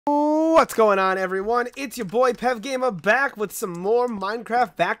What's going on, everyone? It's your boy PevGamer back with some more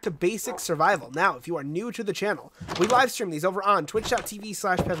Minecraft Back to Basics Survival. Now, if you are new to the channel, we live stream these over on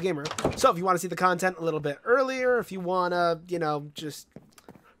twitch.tv/PevGamer. So if you want to see the content a little bit earlier, if you want to, just,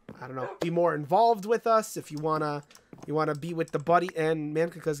 I don't know, be more involved with us, if you want to be with the buddy, and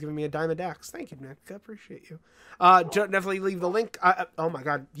Mankika's giving me a diamond axe. Thank you, Mankika. Appreciate you. Definitely leave the link. Oh my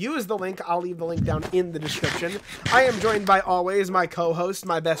god. Use the link. I'll leave the link down in the description. I am joined by always my co-host,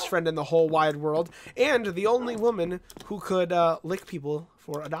 my best friend in the whole wide world, and the only woman who could lick people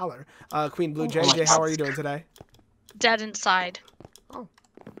for $1. Queen Blue JJ, how are you doing today? Dead inside. Oh.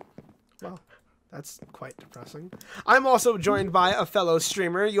 Well, that's quite depressing. I'm also joined by a fellow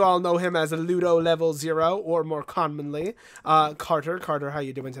streamer. You all know him as Ludo Level 0, or more commonly, Carter. Carter, how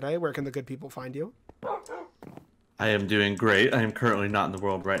you doing today? Where can the good people find you? I am doing great. I am currently not in the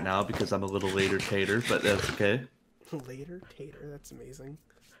world right now because I'm a little later tater, but that's okay. Later tater? That's amazing.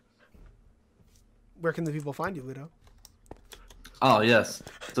 Where can the people find you, Ludo? Oh, yes.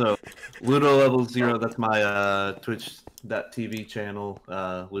 So, Ludo Level 0, that's my Twitch.tv channel,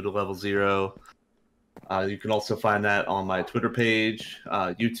 Ludo Level 0. You can also find that on my Twitter page,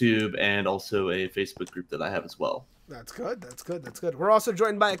 YouTube, and also a Facebook group that I have as well. That's good. That's good. That's good. We're also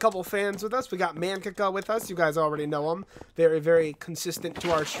joined by a couple fans with us. We got Mankika with us. You guys already know him. Very, very consistent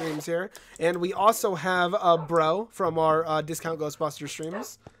to our streams here. And we also have Bro from our Discount Ghostbusters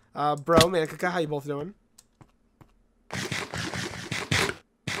streams. Bro, Mankika, how you both doing?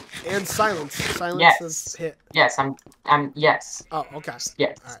 And Silence. Silence is hit. Yes, yes. Oh, okay.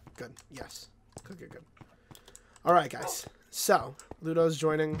 Yes. All right, good. Yes. Good, good, good. All right, guys. So, Ludo's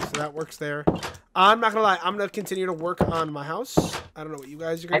joining, so that works there. I'm not gonna lie, I'm gonna continue to work on my house. I don't know what you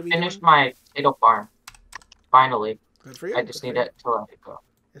guys are gonna be doing. I finished my potato farm. Finally. Good for you. I just need it to let it go.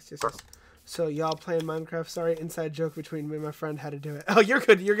 Yes. So, y'all playing Minecraft? Sorry, inside joke between me and my friend, how to do it. Oh, you're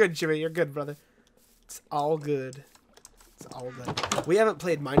good, Jimmy. You're good, brother. It's all good. It's all good. We haven't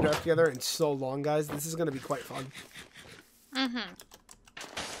played Minecraft together in so long, guys. This is gonna be quite fun.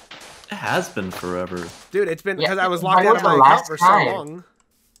 It has been forever. Dude, it's been because Yeah, I was locked out of my account for so long.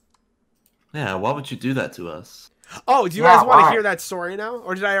 Yeah, why would you do that to us? Oh, do you guys want to hear that story now?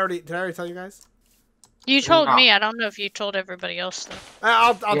 Or did I already tell you guys? You told me. I don't know if you told everybody else though.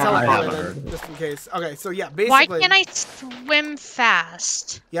 I'll tell I it haven't then, just in case. Okay, so yeah, basically. Why can't I swim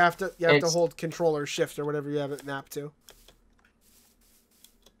fast? You have to hold Control or Shift or whatever you have it mapped to.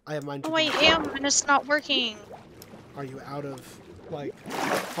 I have mine. Oh, I am, and it's not working. Are you out of like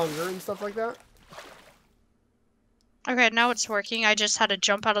hunger and stuff like that? Okay, now it's working. I just had to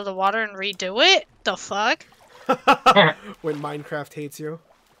jump out of the water and redo it. The fuck? When Minecraft hates you.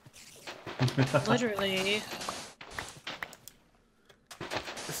 Literally.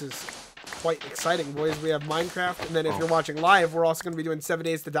 This is quite exciting, boys. We have Minecraft, and then if you're watching live, we're also going to be doing 7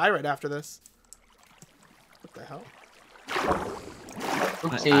 Days to Die right after this. What the hell?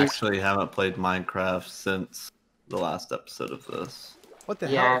 Oopsies. I actually haven't played Minecraft since the last episode of this. What the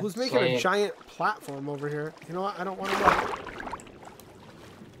hell? Who's making a giant platform over here? You know what? I don't want to know.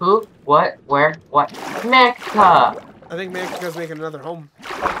 Who? What? Where? What? Mankika! I think Mankika's making another home.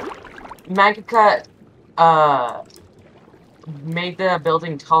 Mankika, made the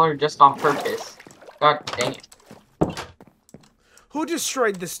building taller just on purpose. God dang it. Who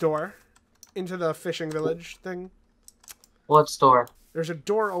destroyed this door into the fishing village thing? What store? There's a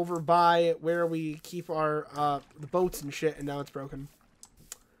door over by where we keep our the boats and shit, and now it's broken.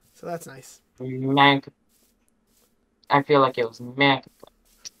 So that's nice. Mankika. I feel like it was Mankika.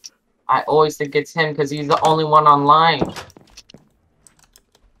 I always think it's him because he's the only one online.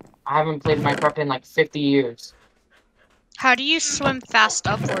 I haven't played Minecraft in like 50 years. How do you swim fast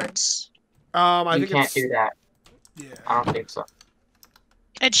upwards? I You think can't do that. Yeah. I don't think so.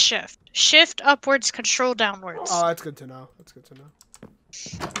 It's shift. Shift upwards, control downwards. Oh, that's good to know. That's good to know.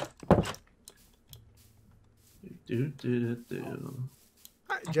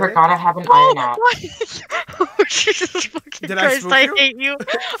 I forgot I have an iron axe. Oh, Jesus fucking Did I Christ, spook I you? hate you.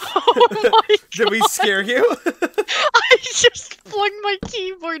 Oh my god. Did we scare you? I just flung my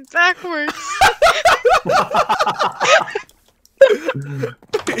keyboard backwards. You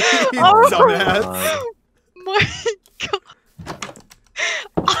Oh. dumbass. My god.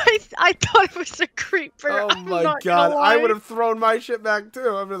 I thought it was a creeper. Oh I'm my not god. gonna I lie. would have thrown my shit back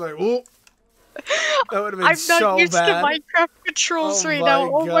too. I'd be like, whoop. That would have been I'm so not used bad. to Minecraft controls Oh right my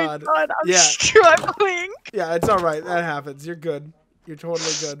now. Oh my God. god, I'm Yeah. struggling. Yeah, it's alright. That happens. You're good. You're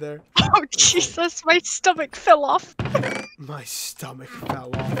totally good there. Oh Jesus, my stomach fell off. My stomach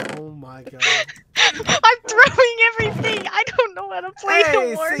fell off. Oh my god. I'm throwing everything. I don't know how to play Hey,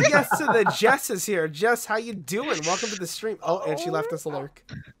 no more. say yes to the Jess is here. Jess, how you doing? Welcome to the stream. Oh, and she left us a lurk.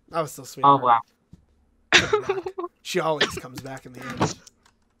 That was still sweet. Oh wow. She always comes back in the end.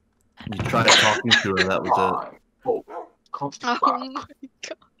 You tried talking to her, that was it. Oh Oh my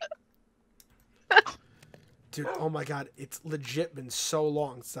god. Dude, oh my god, it's legit been so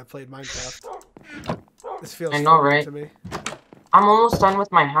long since I played Minecraft. This feels I know, foreign right? to me. I'm almost done with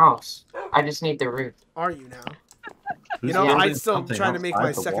my house. I just need the roof. Are you now? Who's You know, building I'm still something trying to make outside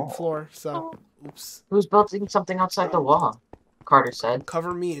my the second wall? floor, so oops. Who's building something outside the wall? Carter said.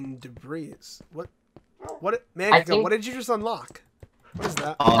 Cover me in debris. What? Man, I think- what did you just unlock? What is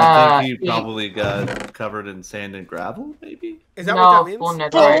that? I think he he- probably got covered in sand and gravel, maybe? Is that no, what that means? full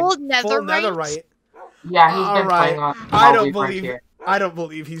netherite. Full Full netherite. netherite. Yeah, he's been Alright. playing on. I while don't we weren't believe. here. I don't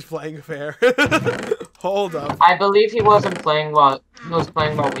believe he's playing fair. Hold up. I believe he wasn't playing while we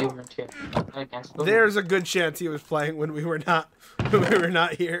weren't here. Against the There's a good chance he was playing when we were not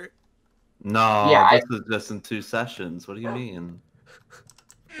here. No, Yeah, this is just in 2 sessions. What do you mean?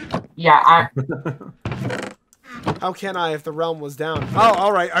 Yeah, How can I if the realm was down? Oh,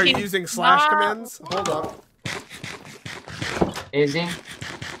 all right. Are you He's using slash not- commands? Hold up. is he?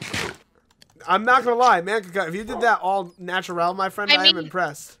 I'm not gonna lie, man. If you did that all natural, my friend, I I am mean-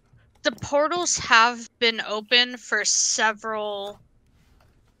 impressed. The portals have been open for several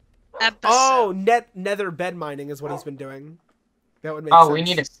episodes. Oh, nether bed mining is what he's been doing. That would make Oh, sense. we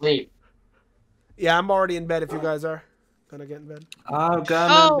need to sleep. Yeah, I'm already in bed. If you guys are gonna get in bed. I'm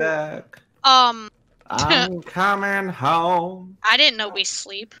coming Oh. back. I'm coming home. I didn't know we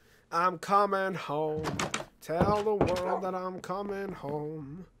sleep. I'm coming home. Tell the world that I'm coming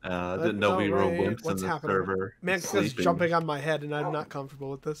home. I Let didn't know we the were rain- wimps in what's the happening? server. Man, it's sleeping. jumping on my head, and I'm not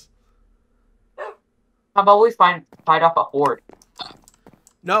comfortable with this. How about we fight off a horde?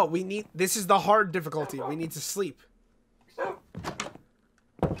 No, we need. This is the hard difficulty. We need to sleep.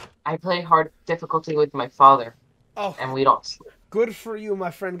 I play hard difficulty with my father, Oh, and we don't sleep. good for you,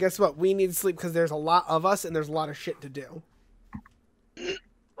 my friend. Guess what? We need to sleep because there's a lot of us and there's a lot of shit to do.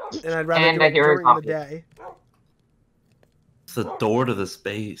 And I'd rather And do I it hear her during the talking. day. It's the door to the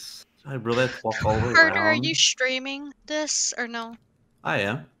space. I really have to walk all the way Carter, are around. you streaming this or no? I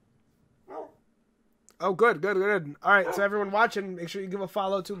am. Oh, good. All right, so everyone watching, make sure you give a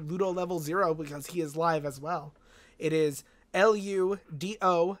follow to Ludo Level 0 because he is live as well. It is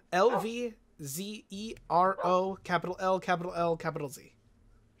LUDOLVZERO, capital L, capital L, capital Z.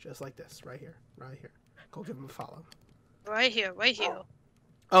 Just like this, right here. Go give him a follow. Right here.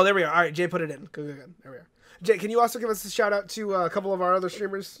 Oh, there we are. All right, Jay put it in. Good. There we are. Jay, can you also give us a shout out to a couple of our other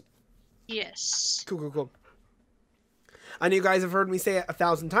streamers? Yes. Cool. I know you guys have heard me say it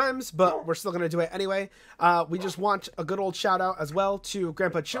 1,000 times, but we're still going to do it anyway. We just want a good old shout out as well to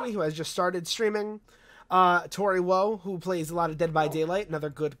Grandpa Chewy, who has just started streaming. Tori Woe, who plays a lot of Dead by Daylight, another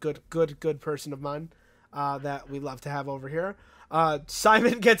good person of mine that we love to have over here.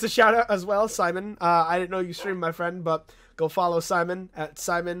 Simon gets a shout out as well. Simon, I didn't know you streamed, my friend, but go follow Simon at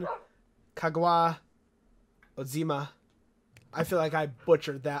Simon Kagawa Ozima. I feel like I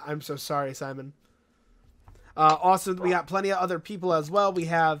butchered that. I'm so sorry, Simon. Also, we got plenty of other people as well. We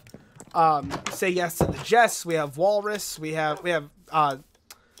have Say Yes to the Jess. We have Walrus. We have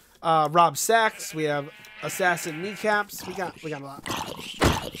Rob Sachs. We have Assassin Kneecaps. We got a lot.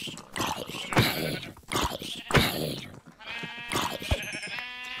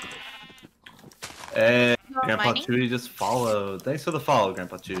 Hey, No Grandpa mining? Chewy just followed. Thanks for the follow,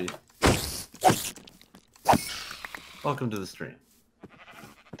 Grandpa Chewy. Welcome to the stream.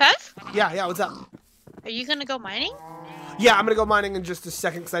 Pev, Yeah, what's up? are you gonna go mining? Yeah, I'm gonna go mining in just a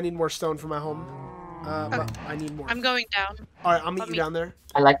second because I need more stone for my home. But I need more. I'm going down. All right, I'll meet Let you me- down there.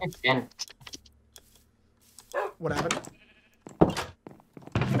 I like your skin. What happened?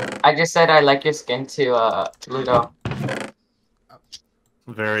 I just said I like your skin to Ludo.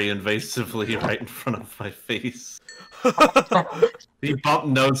 Very invasively right in front of my face. He bumped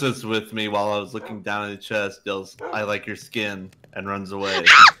noses with me while I was looking down at the chest, yells, "I like your skin," and runs away.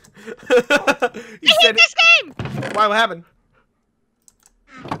 You I hate said, this game! why? What happened?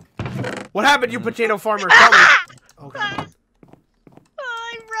 What happened, you potato farmer? Tell me. Okay.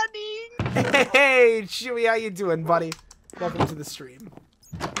 I'm running. Hey, Chewy, how you doing, buddy? Welcome to the stream.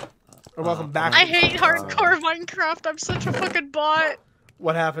 Or welcome back. I hate hardcore Minecraft. I'm such a fucking bot.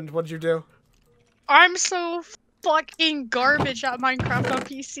 What happened? What'd you do? I'm so fucking garbage at Minecraft on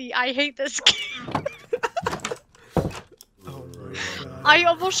PC. I hate this game. Oh my god. I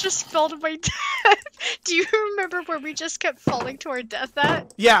almost just fell to my death. Do you remember where we just kept falling to our death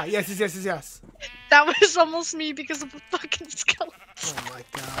at? Yeah, yes. That was almost me because of the fucking skeleton. Oh my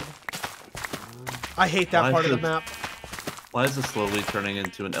god. I hate that Why part of is the map. Why is this slowly turning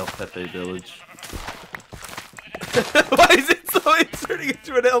into an El Pepe village? Why is it so turning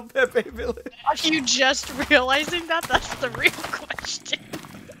into an El Pepe village? Are you just realizing that? That's the real question.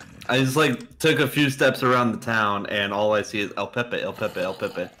 I just like took a few steps around the town and all I see is El Pepe, El Pepe, El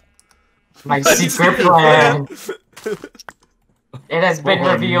Pepe. My secret plan. It has been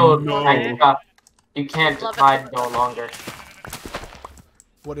Oh, revealed. no. You can't Love it. hide no longer.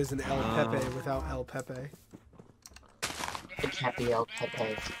 What is an El Pepe without El Pepe? It can't be El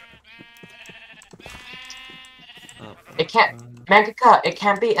Pepe. Oh. It can't. Mangaka, it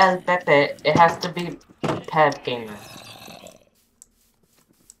can't be El Pepe. It has to be Pev Gamer.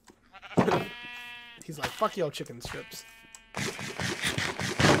 He's like, fuck yo, chicken strips.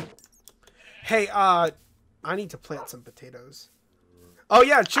 Hey, I need to plant some potatoes. Oh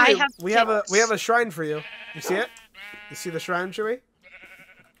yeah, Chewy, we have a shrine for you. You see it? You see the shrine, Chewy?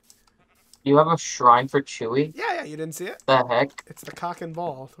 You have a shrine for Chewy? Yeah, you didn't see it? The heck? It's the cock and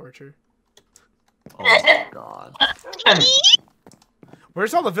ball torture. Oh my god.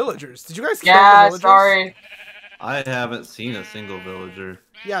 Where's all the villagers? Did you guys kill Yeah, the villagers? sorry. I haven't seen a single villager.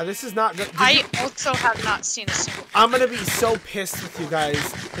 Yeah, this is not good. I also have not seen a single. I'm gonna be so pissed with you guys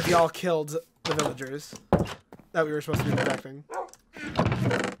if y'all killed the villagers that we were supposed to be protecting.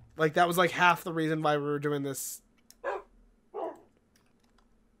 Like, that was like half the reason why we were doing this.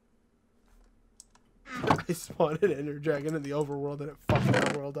 I spawned an Ender Dragon in the overworld and it fucked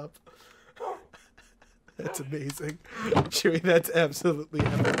my world up. That's amazing. Chewy, that's absolutely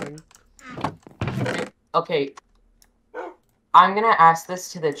everything. Okay. I'm gonna ask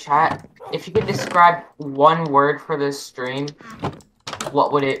this to the chat. If you could describe one word for this stream,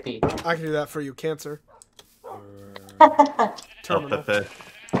 what would it be? I can do that for you. Cancer. El Terminal. Pepe.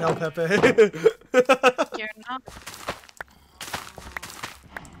 El Pepe. You're not.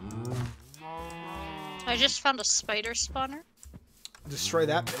 I just found a spider spawner. Destroy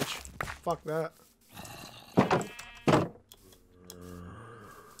that bitch. Fuck that.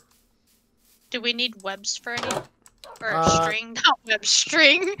 Do we need webs for any? Or Uh, string? Not web,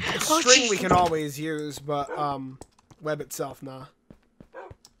 string. Oh, String we jeez. can always use, but web itself, nah.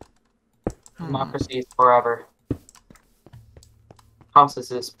 Democracy is forever.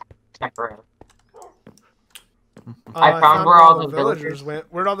 Houses is temporary. I found where all the villagers went.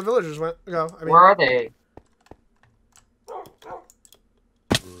 Where'd all the villagers went? Go. I mean, Where are they?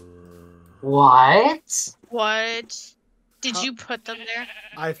 What? What? Did Huh? you put them there?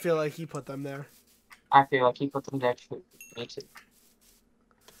 I feel like he put them there. I feel like he put them there too. Me too.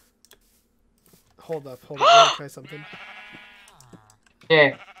 Hold up. I want to try something.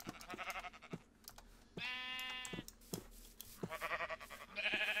 Yeah.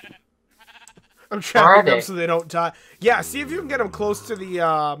 I'm are trapping them they? so they don't die. Yeah, see if you can get them close to the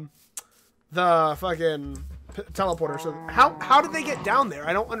fucking teleporter. So how did they get down there?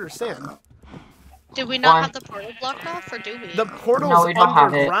 I don't understand. Did we not Why? have the portal blocked off, or do we? The portal's No, we don't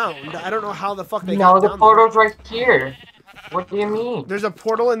have it. underground. I don't know how the fuck they No, got the down portal's right here. What do you mean? there. There's a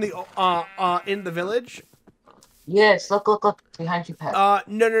portal in the village. Yes, look behind you, Pat.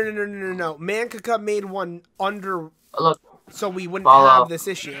 No. Mankaka made one under, Look, so we wouldn't Follow. have this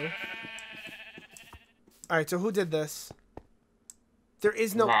issue. All right, so who did this? There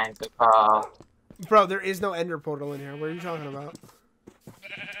is no, Mangaka. bro. There is no Ender portal in here. What are you talking about?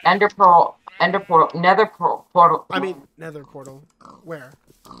 Ender portal, Nether portal. I mean, Nether portal. Where?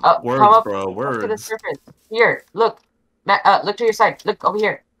 Words, come up, bro, up to the words. surface. Here, look. Look to your side. Look over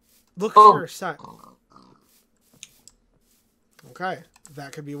here. Look Oh. for your side. Okay,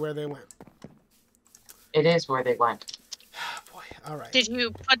 that could be where they went. It is where they went. Boy, all right. Did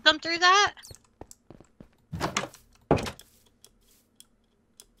you put them through that?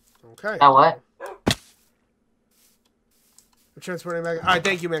 Okay. That what? I'm transporting back. All right,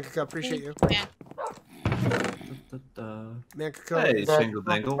 thank you, Mankaka. Appreciate you. Yeah. Mankaka. Hey, Single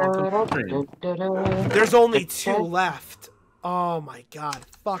Dangle, welcome to the stream. There's only 2 left. Oh my god.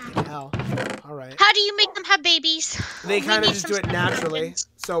 Fucking hell. All right. How do you make them have babies? They We kind of need just some do it naturally. skeletons.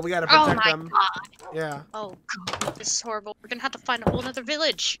 So we gotta Oh protect my them. god. Yeah. Oh god, this is horrible. We're gonna have to find a whole other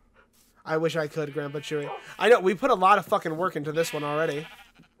village. I wish I could, Grandpa Chewy. I know, we put a lot of fucking work into this one already.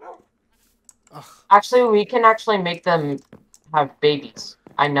 Ugh. Actually, we can actually make them have babies.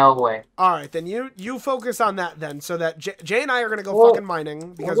 I know a way. Alright, then you focus on that then, so that Jay and I are gonna go Well, fucking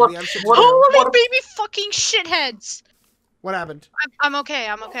mining, because what- we have shit to what- do. Holy what- baby fucking shitheads! What happened? I'm okay.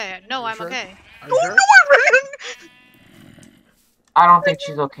 No, Are you I'm sure? okay. Are you sure? I don't think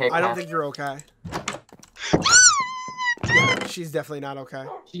she's okay. I don't Kat. think you're okay. Yeah, she's definitely not okay.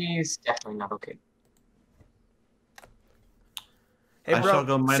 She's definitely not okay. Hey, I shall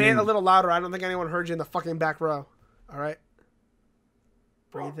bro, go say it a mining. little louder. I don't think anyone heard you in the fucking back row. All right?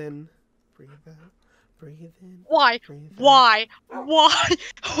 Breathe in. Breathe out. Breathe in. Why? Breathe out. Why? Why?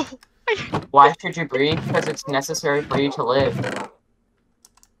 Why should you breathe? Because it's necessary for you to live.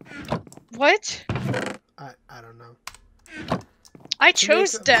 What? I don't know. I To make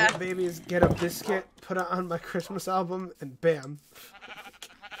chose the death. Babies get a biscuit, put it on my Christmas album, and bam.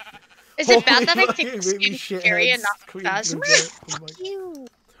 Is it bad that I Holy think fucking baby skin scary and not shitheads. Phasma? Oh my- Fuck you.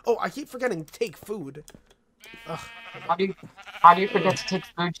 Oh, I keep forgetting to take food. Ugh. How do you forget to take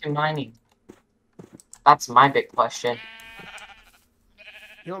food to mining? That's my big question.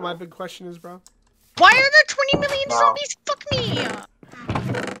 You know what my big question is, bro? Why are there 20 million No. zombies? Fuck me.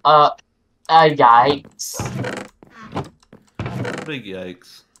 Yikes. Big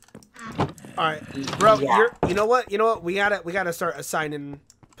yikes. All right, bro. Yeah. You know what? You know what? We gotta start assigning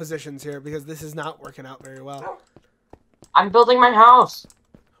positions here because this is not working out very well. I'm building my house.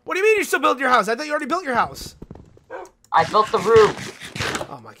 What do you mean you're still building your house? I thought you already built your house. I built the roof.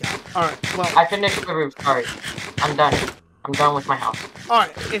 Oh my god. All right. Well. I finished the roof. Sorry. I'm done. I'm done with my house. All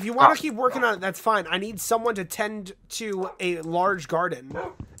right. If you want to keep working on it, that's fine. I need someone to tend to a large garden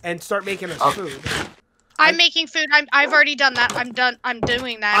and start making us food. I'm making food. I've already done that. I'm done. I'm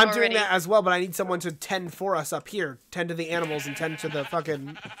doing that I'm already. doing that as well, but I need someone to tend for us up here. Tend to the animals and tend to the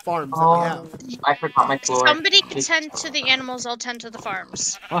fucking farms that we have. I forgot my floor. Somebody can tend to the animals. I'll tend to the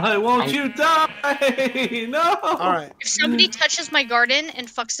farms. Why won't you die? No. All right. If somebody touches my garden and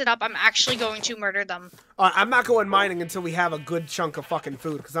fucks it up, I'm actually going to murder them. All right. I'm not going mining until we have a good chunk of fucking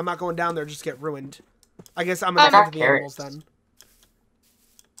food, because I'm not going down there just to get ruined. I guess I'm gonna tend to the animals then.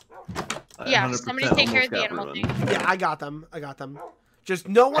 Yeah, 100% somebody take care of the almost animal got thing. ruined. Yeah, I got them. I got them. Just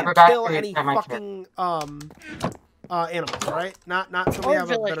no one forgot kill to any tell my fucking animals, all right? Not so we Or have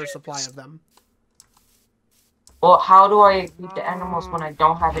a better villagers. supply of them. Well, how do I feed the animals when I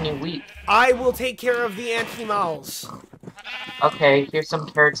don't have any wheat? I will take care of the animals. Okay, here's some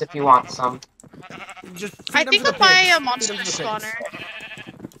carrots if you want some. Just feed I them think to I'll the buy pigs. a Feed monster them to the pigs. spawner.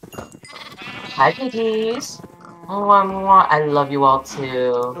 Hi, piggies. Mwah, mwah. I love you all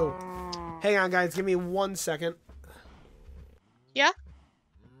too. Oh. Hang on, guys. Give me 1 second. Yeah?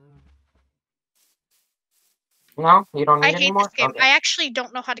 No, you don't need I any hate more. this game. Okay. I actually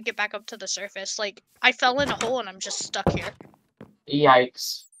don't know how to get back up to the surface. Like, I fell in a hole and I'm just stuck here.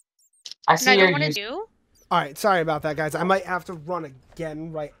 Yikes. I And see I you're don't want to using. do. All right. Sorry about that, guys. I might have to run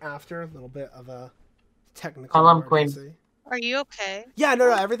again right after. A little bit of a technical Call him Quinn. emergency. Are you okay? Yeah,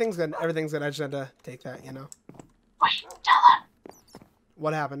 no, everything's good. Everything's good. I just had to take that, you know. Wait, tell him.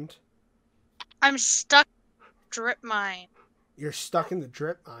 What happened? I'm stuck. Drip mine. You're stuck in the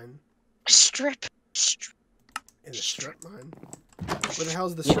drip mine. Strip. In the strip mine? Where the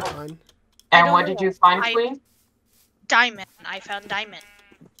hell's the strip mine? I And don't what know. did you find, I- Queen? Diamond. I found diamond.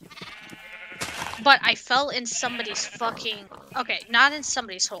 But I fell in somebody's fucking. Okay, not in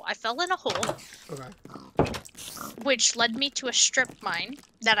somebody's hole. I fell in a hole, Okay. which led me to a strip mine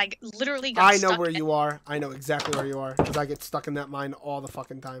that I literally got I know stuck where in. you are. I know exactly where you are. Because I get stuck in that mine all the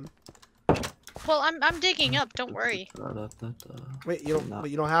fucking time. Well, I'm digging up. Don't worry. Wait, you don't. No.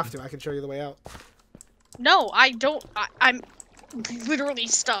 But you don't have to. I can show you the way out. No, I don't. I'm literally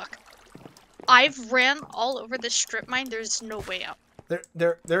stuck. I've ran all over this strip mine. There's no way out.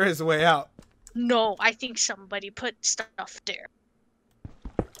 There is a way out. No, I think somebody put stuff there.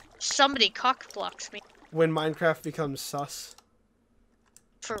 Somebody cock-blocked me When Minecraft becomes sus.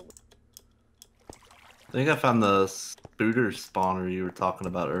 for. I think I found the spooter spawner you were talking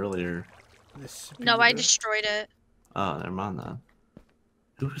about earlier. This No, I speeder. destroyed it. Oh, never mind that.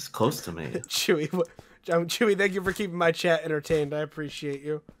 Who was close to me? Chewy, Chewy, thank you for keeping my chat entertained. I appreciate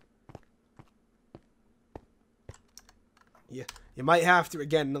you. Yeah, you might have to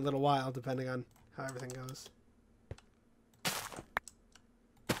again in a little while, depending on how everything goes.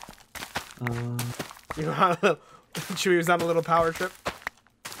 You know how Chewy was on a little power trip.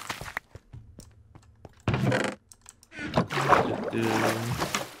 Dude.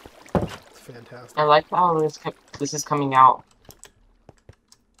 It's fantastic. I like how this is coming out.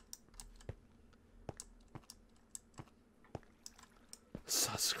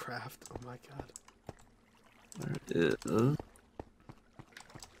 Suscraft. Oh my god. Where is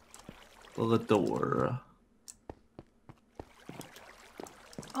the door?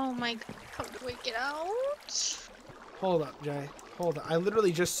 Oh my god, how do I get out? Hold up, Jay. Hold up. I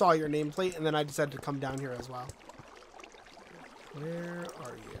literally just saw your nameplate and then I decided to come down here as well. Where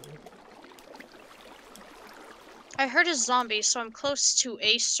are you? I heard a zombie, so I'm close to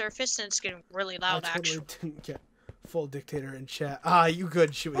a surface and it's getting really loud, I totally actually. didn't get full dictator in chat. Ah, you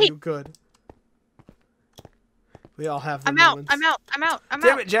good, Chewy, Wait. you good. We all have the I'm out, moments. I'm out, I'm out, I'm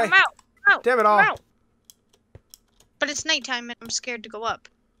Damn out, it, Jay. I'm out, I'm out, Damn it all. I'm out. But it's nighttime and I'm scared to go up.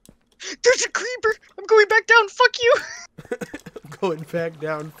 There's a creeper! I'm going back down, fuck you! I'm going back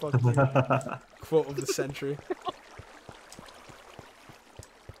down, fuck you. Quote of the century.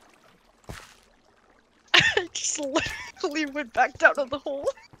 I just literally went back down to the hole.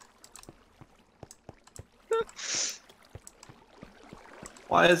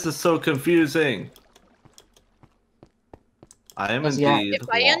 Why is this so confusing? I am Yeah. indeed If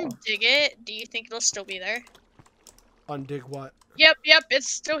I lost. undig it, do you think it'll still be there? Undig what? Yep, it's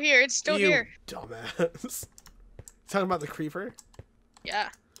still here, it's still you here. dumbass. Talking about the creeper? Yeah.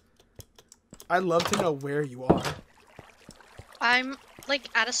 I'd love to know where you are. I'm, like,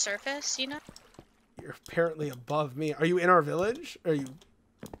 at a surface, you know? You're apparently above me. Are you in our village? Are you...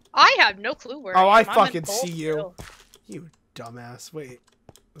 I have no clue where Oh, I am. I'm in fucking Gold see you. Hill. You dumbass. Wait.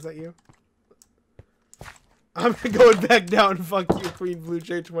 Was that you? I'm going back down. Fuck you, Queen Blue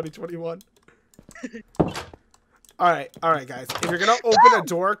Jay 2021. Alright, guys. If you're gonna open a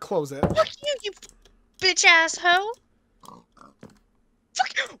door, close it. Fuck you, you bitch asshole!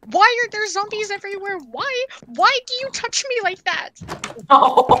 Fuck! Why are there zombies everywhere? Why? Why do you touch me like that?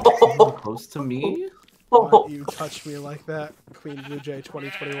 No. Close to me? Why do you touch me like that, Queen Blue Jay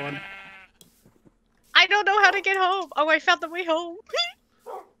 2021? I don't know how to get home. Oh, I found the way home.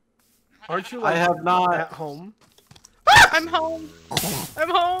 Aren't you I like have not. at home? I'm home. I'm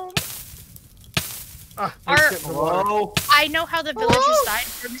home. Ah, Are- you're getting the water. Hello? I know how the villagers died.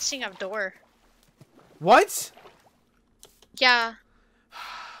 We're missing a door. What? Yeah.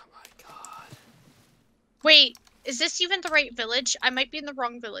 Oh my god. Wait, is this even the right village? I might be in the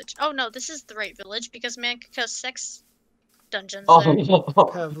wrong village. Oh no, this is the right village because Mankika's sex dungeon's there.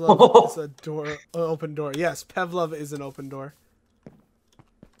 Pevlov is a door, open door. Yes, Pevlov is an open door.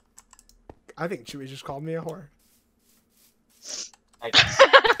 I think Chewy just called me a whore.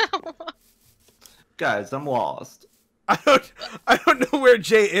 Guys, I'm lost. I don't know where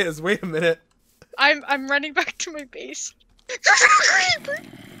Jay is. Wait a minute. I'm running back to my base. Is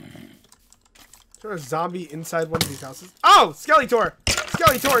there a zombie inside one of these houses? Oh, Skeletor!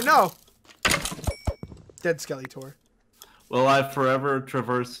 Skeletor, no! Dead Skeletor. Will I forever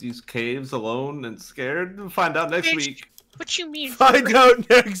traverse these caves alone and scared? Find out next Bitch. week. What you mean? Find out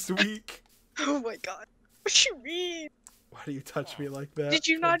next week. Oh my god. What you mean? Why do you touch me like that? Did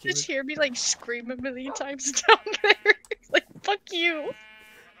you not Thank just hear me like scream a million times down there? Like fuck you.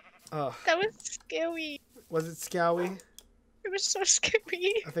 Ugh. That was scary. Was it Scowy? It was so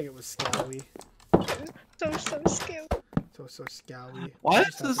scary. I think it was Scowy. So scary. So Scowy. Why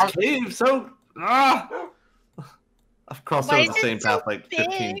is this cave so... Ah! I've crossed Why over the is it same so path like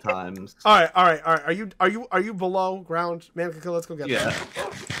 15 big? times. All right. Are you below ground, Mankika? Let's go get Yeah.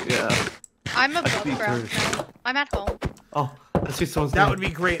 that. Yeah. I'm I above see ground her. now. I'm at home. Oh, I see someone's That there. would be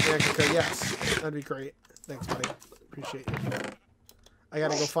great, Mankika. Yes, that'd be great. Thanks, buddy. Appreciate you. I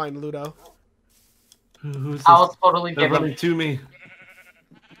gotta go find Ludo. Who's this? I'll totally They're give him. running to me.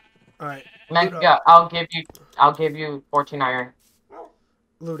 All right, Yeah, I'll give you 14 iron.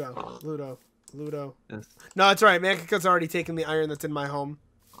 Ludo. Yes. No, it's all right. Mankika's already taken the iron that's in my home.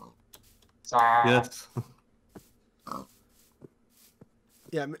 Sorry. Yes.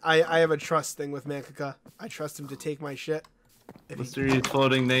 Yeah, I have a trust thing with Mankika. I trust him to take my shit. If he... Mysterious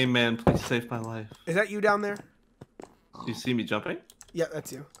floating name man, please save my life. Is that you down there? Do you see me jumping? Yeah,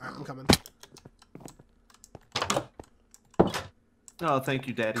 that's you. All right, I'm coming. Oh, thank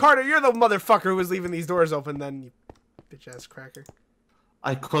you, Daddy. Carter, you're the motherfucker who was leaving these doors open then, you bitch-ass cracker.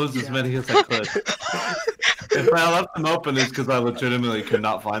 I closed as Yeah. many as I could. If I left them open, it's because I legitimately could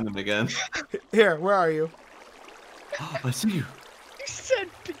not find them again. Here, where are you? I see you. You said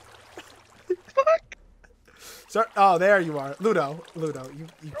fuck. So, oh, there you are. Ludo,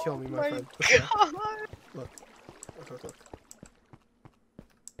 you kill me, my friend. God. Look.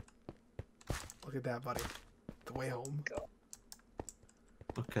 Look at that, buddy. The way home.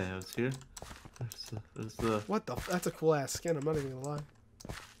 Okay, I was here. There's the... What the? That's a cool ass skin. I'm not even gonna lie.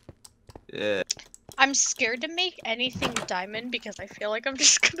 Yeah. I'm scared to make anything diamond because I feel like I'm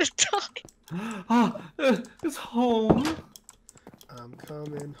just gonna die. Oh, it's home. I'm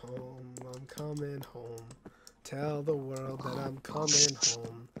coming home. I'm coming home. Tell the world that I'm coming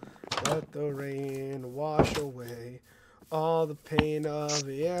home. Let the rain wash away all the pain of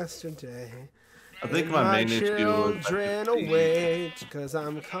yesterday. I think And my main issue was... children await, cause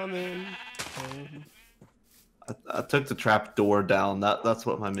I'm coming home. I I took the trap door down. That's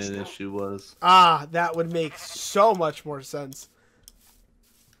what my main issue was. Ah, that would make so much more sense.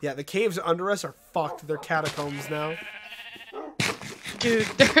 Yeah, the caves under us are fucked. They're catacombs now. Dude,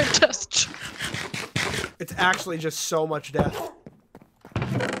 they're just... It's actually just so much death.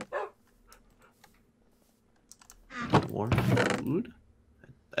 More food?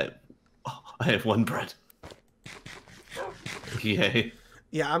 I have 1 bread. Yay.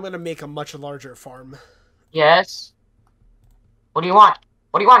 Yeah, I'm gonna make a much larger farm. Yes. What do you want?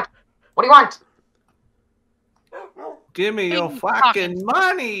 What do you want? What do you want? Give me your Big fucking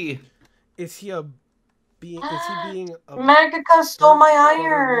money! Is he being a Magica stole my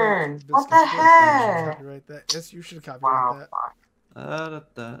buttermilk iron. What the biscuit? heck? Copyright that. Yes, you should copyright Wow.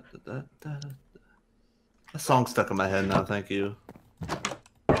 that. A song stuck in my head now, thank you.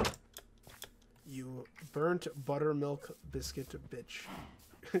 You burnt buttermilk biscuit bitch.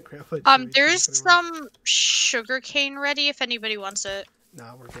 Grandpa Chewy, There's put it wrong. some sugar cane ready if anybody wants it.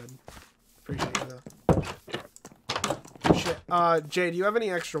 Nah, we're good. Appreciate you though. Shit. Jay, do you have any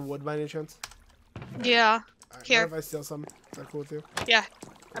extra wood by any chance? Yeah, Alright, Here. What if I steal some? Is that cool with you? yeah.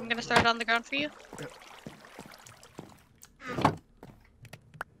 I'm gonna throw it on the ground for you.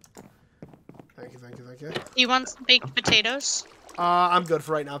 Thank you, thank you, thank you. You want some baked potatoes? I'm good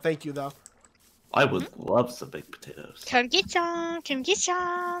for right now. Thank you though. I would love some baked potatoes. Come get some, come get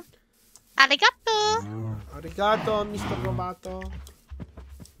some. Arigato. Arigato, Mr. Roboto.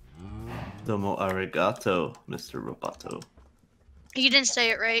 Domo arigato, Mr. Roboto. You didn't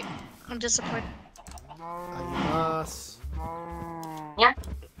say it right. I'm disappointed. Arimasu.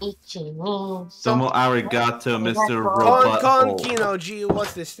 Ichini. Domo arigato, Mr. Con Roboto. Kino G,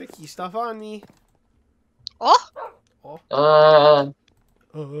 what's this sticky stuff on me? Oh,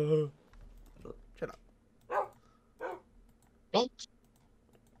 Shut up. Bitch.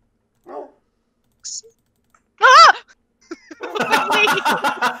 ah!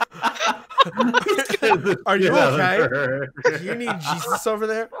 Are you Yeah, okay? her. Do you need Jesus over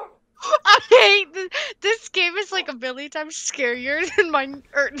there? I hate this game is like a million times scarier than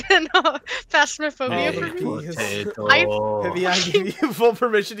Phasmophobia for me. Potato. Maybe I give you full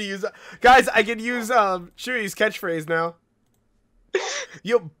permission to use. Guys, I can use Chewy's catchphrase now.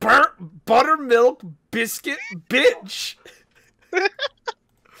 You burnt buttermilk biscuit bitch.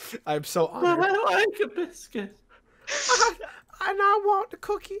 I'm so honored. I like a biscuit. And I want the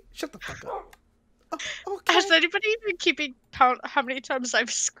cookie. Shut the fuck up. Oh, okay. Has anybody been keeping count how many times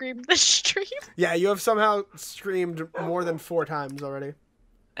I've screamed this stream? Yeah, you have somehow screamed more than 4 times already.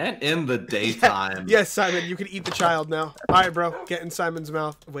 And in the daytime. Yes, Simon, you can eat the child now. All right, bro, get in Simon's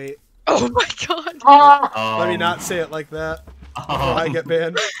mouth. Wait, Oh my god. let me not say it like that. Or I get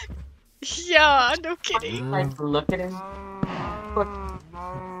banned. Yeah, no kidding. Like, look at him.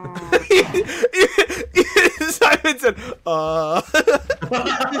 Simon said,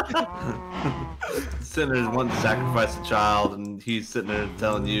 Sitting there wanting to sacrifice a child, and he's sitting there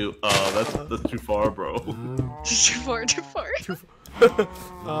telling you, that's too far, bro. Too far, too far.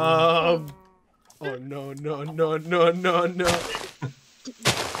 Oh no. Oh, no.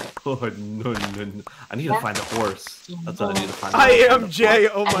 I need to find a horse. That's what I need to find. I am Jay.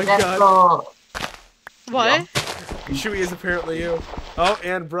 Oh my god. What? Chewy is apparently you. Oh,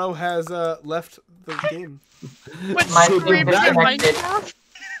 and bro has left the game. What's My screaming in disconnected. Minecraft?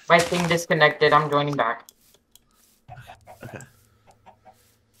 My thing disconnected. I'm joining back. Okay.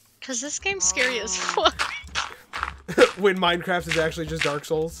 Cause this game's scary as fuck. When Minecraft is actually just Dark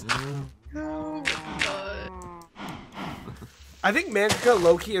Souls. Oh my god. I think Mantica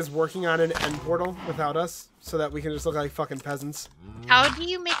Loki is working on an end portal without us, so that we can just look like fucking peasants. How do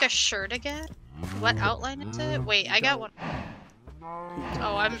you make a shirt again? What outline is it? Wait, I got one.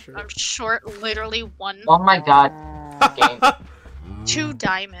 Oh, I'm short literally 1 Oh my god. Game. 2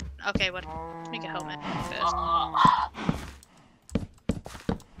 diamond. Okay, what? Let's make a helmet first.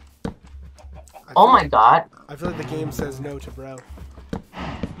 Oh my god. I feel like the game says no to bro.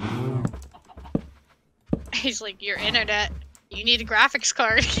 He's like, your internet. You need a graphics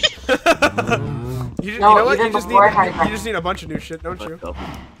card. You No, know what? even You just before I had you just need a bunch of new shit, don't you?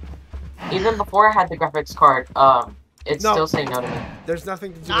 Even before I had the graphics card, it's No. still saying no to me. There's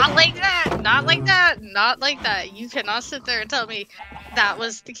nothing to do Not with like that. Not like that. Not like that. You cannot sit there and tell me that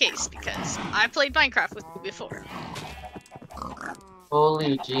was the case because I played Minecraft with you before.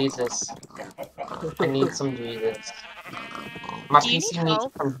 Holy Jesus. I need some Jesus. My Do you PC need needs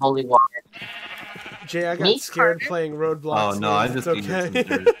help? some holy water. Jay, I got Me? scared playing Roadblocks. Oh no, I games. just It's needed okay.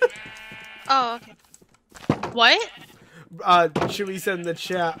 some dirt. Oh, okay. What? Chewy said in the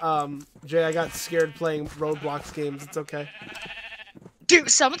chat, Jay, I got scared playing Roadblocks games. It's okay. Dude,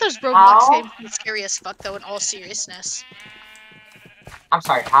 some of those Roblox How? games are scary as fuck, though, in all seriousness. I'm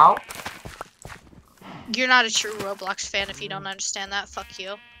sorry, how? You're not a true Roblox fan if you don't understand that. Fuck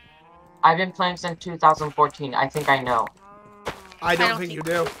you. I've been playing since 2014. I think I know. I don't think you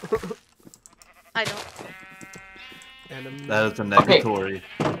do. I don't. That is a negatory.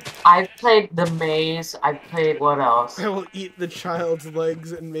 I've played The Maze. I've played what else? I will eat the child's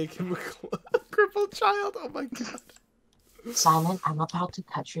legs and make him a crippled child. Oh my god. Simon, I'm about to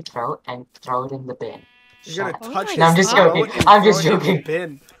cut your throat and throw it in the bin. You're gonna Oh touch my his No, I'm just throat joking. and I'm just throw it in the joking.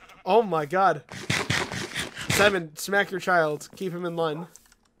 bin. Oh my god. Simon, smack your child. Keep him in line.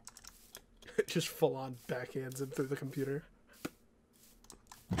 Just full on backhands him through the computer.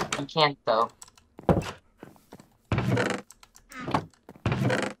 You can't, though.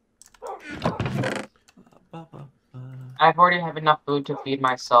 I've already have enough food to feed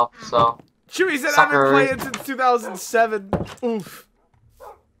myself, so Chewy said I've Sucker. been playing since 2007. Oof.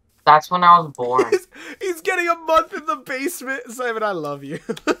 that's when I was born. He's getting a month in the basement. Simon, I love you.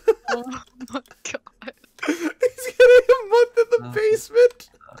 Oh my god. He's getting a month in the basement.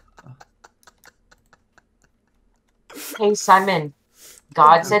 Hey, Simon.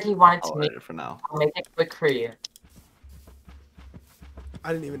 God said he wanted to I'll make write it for now. I'll make it quick for you.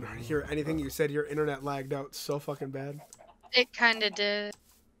 I didn't even hear anything you said. Your internet lagged out so fucking bad. It kinda did.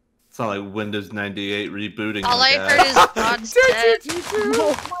 It's not like Windows 98 rebooting. All I like heard that. is God's dead.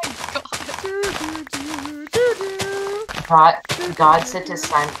 Oh my god. God said to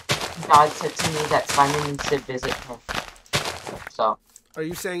Simon. God said to me that Simon needs to visit him. So, Are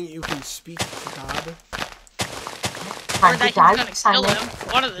you saying you can speak to God? Or time that to he's die, gonna kill Simon. him.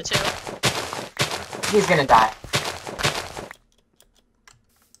 One of the two. He's gonna die.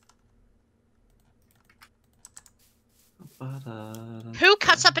 Who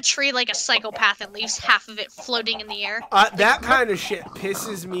cuts up a tree like a psychopath and leaves half of it floating in the air? That kind of shit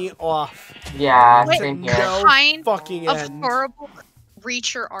pisses me off. Yeah, Wait, same here. No kind fucking of end. horrible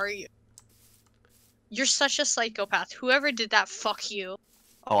creature are you? You're such a psychopath. Whoever did that, fuck you.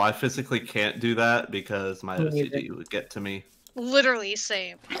 Oh, I physically can't do that because my Me neither. OCD would get to me. Literally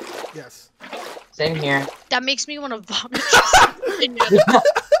same. Yes. Same here. That makes me want to vomit.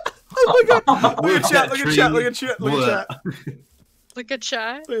 Oh my god. Look Look at chat. Look at chat. Look at chat. Look at chat. Look at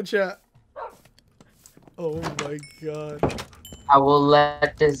chat. Look at chat. Oh my god. I will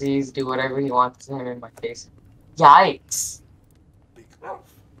let Disease do whatever he wants to him in my face. Yikes.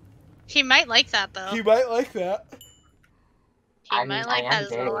 He might like that though. He might like that. He I might mean, like I that am is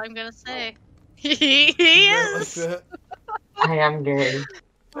gay. all I'm gonna say. He He might like is. that. I am gay.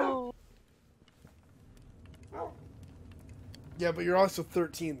 Oh. Yeah, but you're also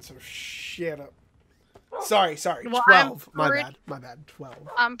 13, so shut up. Sorry. Well, I'm 12. My pretty- bad. My bad. 12.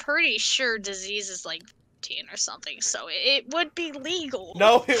 I'm pretty sure disease is like 15 or something, so it would be legal.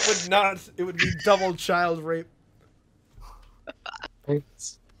 No, it would not. It would be double child rape. Let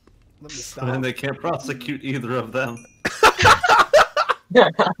me stop. And they can't prosecute either of them.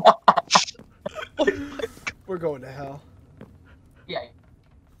 We're going to hell. Yeah.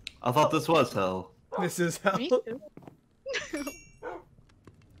 I thought this was hell. This is hell. Me too.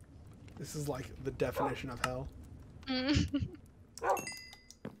 This is like the definition of hell. Mm.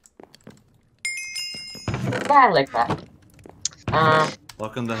 Yeah, I like that.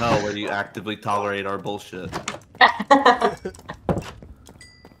 Welcome to hell where you actively tolerate our bullshit.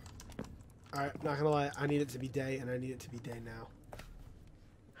 Alright, not gonna lie, I need it to be day, and I need it to be day now.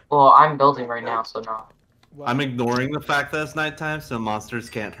 well, I'm building right now, so no. Well, I'm ignoring the fact that it's nighttime so monsters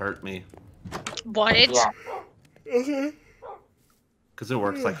can't hurt me. What? Yeah. okay. Because it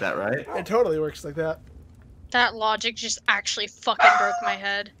works like that, right? It totally works like that. That logic just actually fucking broke my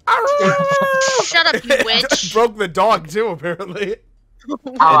head. Shut up, you witch. Broke the dog too, apparently.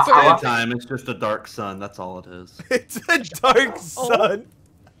 It's Ow. daytime, it's just a dark sun, that's all it is. It's a dark sun.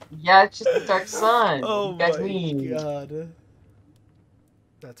 Yeah, it's just the dark sun. Oh You guys my leave. god.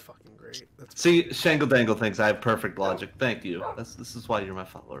 That's fucking great. That's See, Shangle Dangle thinks I have perfect logic. Thank you. This is why you're my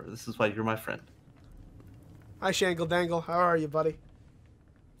follower. This is why you're my friend. Hi, Shangle Dangle. How are you, buddy?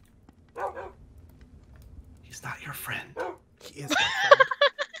 He's not your friend. He is my friend.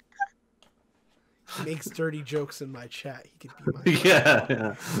 He makes dirty jokes in my chat. He could be my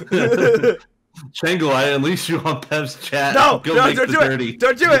Yeah. Shangle, I unleash you on Pev's chat. No, Go no, make don't the do dirty. it.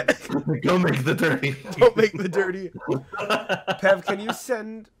 Don't do it. Go make the dirty. Don't make the dirty. Pev, can you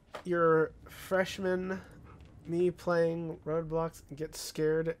send your freshman me playing Roadblocks and get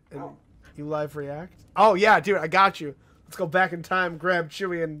scared and you live react? Oh yeah, dude, I got you. Let's go back in time, grab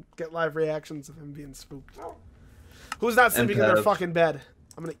Chewy, and get live reactions of him being spooked. Who's not sleeping in their Pev. fucking bed?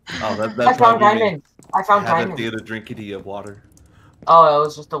 I'm gonna. Oh, I that's found why we diamonds. I found haven't diamonds. did a drinkity of water. Oh, it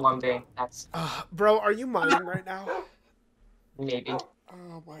was just a one vein. That's Bro, are you mining right now? maybe.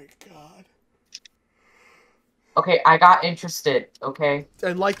 Oh my god. Okay, I got interested. Okay.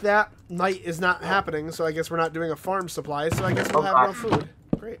 And like that, night is not happening, so I guess we're not doing a farm supply, so I guess we'll have no food.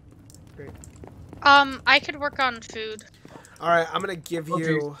 Great. I could work on food. Alright, I'm gonna give Oh,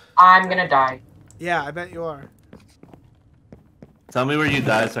 you... I'm gonna die. Yeah, I bet you are. Tell me where you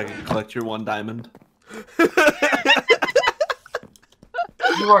die so I can collect your 1 diamond.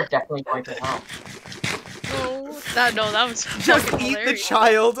 You are definitely going to hell. No, that was Just fucking eat the hilarious.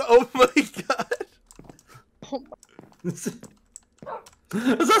 child. Oh my god. Oh my- Is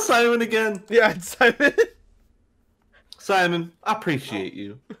that Simon again? Yeah, it's Simon. Simon, I appreciate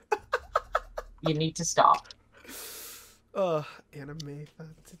you. You need to stop. Anime.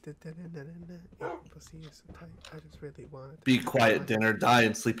 Pussy is so tight. I just really want. Be quiet, dinner. Die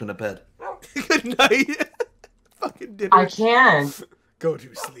and sleep in a bed. Good night. Fucking dinner. I can't. Go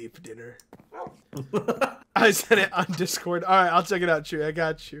to sleep, dinner. I said it on Discord. All right, I'll check it out, Chewy. I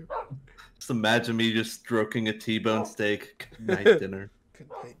got you. Just imagine me just stroking a T-bone steak. Good night, dinner. Good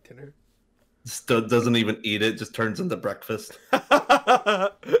night, dinner. Just doesn't even eat it. Just turns into breakfast.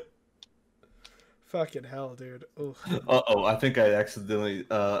 Fucking hell, dude. Oof. Uh-oh, I think I accidentally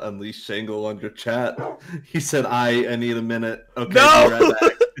unleashed Shangle on your chat. He said, I need a minute. Okay, No! be right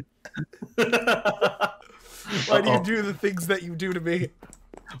back. Why do you do the things that you do to me?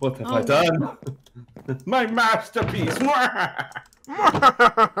 What have I done? My masterpiece!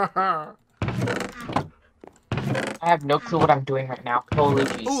 I have no clue what I'm doing right now. Holy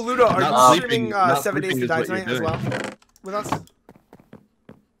jeez. Ooh, Ludo, are Not you sleeping- streaming not 7 Days sleeping to is Die what you're tonight as doing. well with us?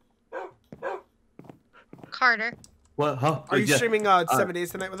 Carter. What? Huh? Are you Yeah. streaming 7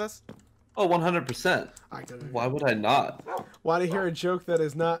 Days tonight with us? Oh, 100%. I could. Why would I not? Want to hear a joke that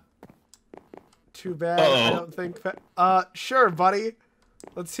is not too bad? I Uh-oh. don't think. Sure, buddy.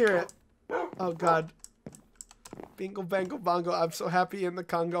 Let's hear it. Oh God. Bingo, bango, bongo. I'm so happy in the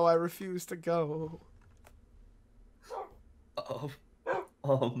Congo. I refuse to go.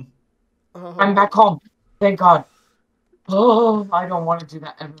 I'm back home. Thank God. Oh, I don't want to do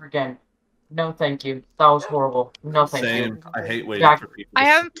that ever again. No, thank you. That was horrible. No, thank you. Same. I hate waiting Jack- for people. I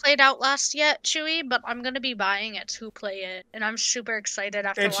haven't played Outlast yet, Chewy, but I'm gonna be buying it to play it, and I'm super excited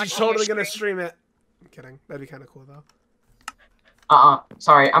after And watching she's totally your gonna stream. stream it. I'm kidding. That'd be kind of cool though.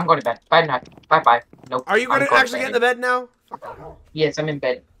 Sorry, I'm going to bed. Bye night. Bye. Nope. Are you I'm gonna going actually get in the bed now? Yes, I'm in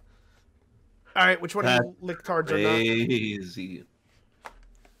bed. All right. Which one of you licked cards or not? Crazy.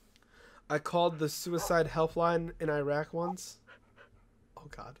 I called the suicide helpline in Iraq once. Oh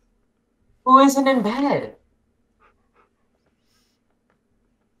God. Who isn't in bed?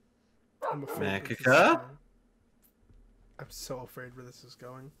 I'm afraid. this is Makika? going. I'm so afraid where this is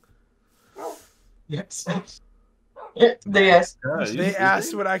going. Yes. Yes. Yeah, They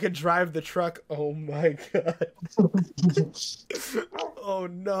asked when I could drive the truck. Oh my God. Oh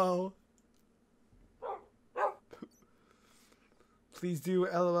no. Please do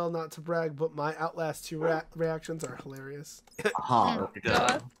LOL, not to brag, but my Outlast 2 reactions are hilarious. Huh,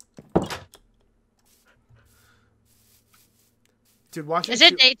 God. Dude, watching Is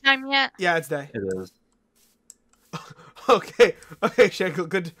it daytime yet? Yeah, it's day. It is. Okay, Shankle,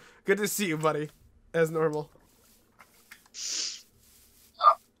 good to see you, buddy. As normal.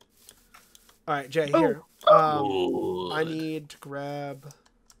 All right, Jay, here. I need to grab.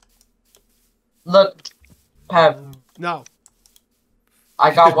 Look, Pev, No.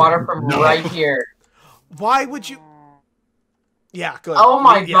 I got water from No. right here. Why would you? Yeah, good. Oh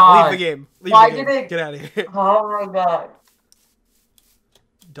my Yeah, God. leave the game. Leave Why the game. did it- Get out of here. Oh my God.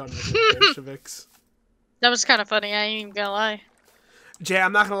 Done with the Bolsheviks. That was kind of funny. I ain't even gonna lie. Jay,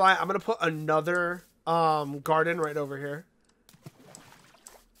 I'm not gonna lie. I'm gonna put another garden right over here,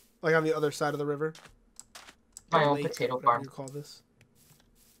 like on the other side of the river. My Or own lake, potato whatever farm. you call this.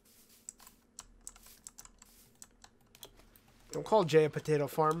 Don't call Jay a potato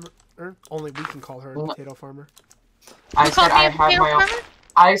farmer. Only we can call her a No. potato farmer. I You call said me I a had potato my own. farmer?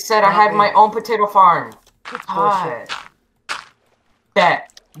 I said I had my own potato farm. That's God. bullshit.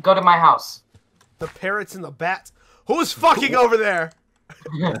 Bet. Go to my house. The parrots and the bats. Who's fucking over there?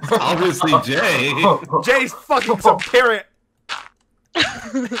 Obviously, Jay. Jay's fucking some parrot.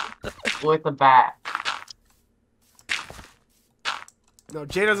 With a bat. No,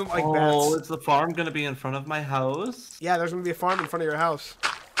 Jay doesn't like Oh, bats. is the farm gonna be in front of my house? Yeah, there's gonna be a farm in front of your house.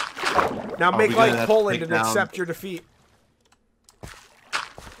 Now Are make we gonna like have to Poland take and down- accept your defeat.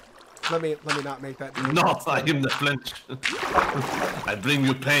 Let me not make that. Not I am the flinch. I bring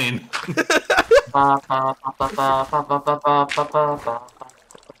you pain.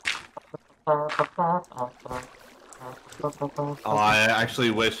 Oh, I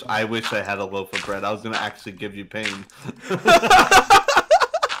wish I had a loaf of bread. I was gonna actually give you pain.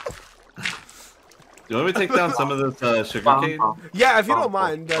 You want me to take down some of this sugar cane? Yeah, if you don't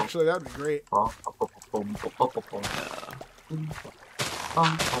mind, actually, that would be great.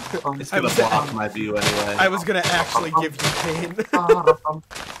 It's gonna block my view anyway. I was gonna actually give you pain.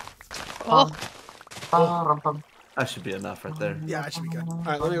 Oh, That should be enough right there. Yeah, that should be good.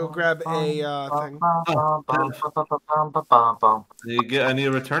 Alright, let me go grab a thing. I need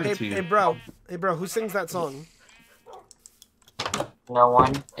to return it to you. Hey, bro, who sings that song? No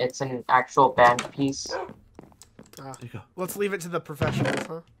one. It's an actual band piece. There you go. Let's leave it to the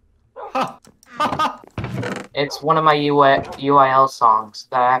professionals, huh? It's one of my UIL songs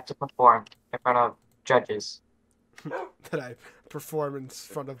that I have to perform in front of judges. That I perform in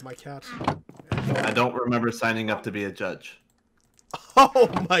front of my cat. I don't remember signing up to be a judge. Oh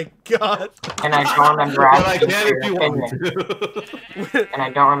my god! And I don't remember But I asking can for if you your want opinion. to. And I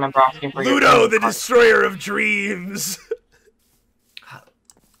don't remember asking for your Ludo, opinion. the destroyer of dreams!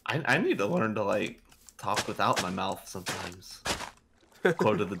 I need to learn to, like, talk without my mouth sometimes.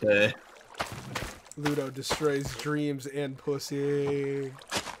 Quote of the day. Ludo destroys dreams and pussy.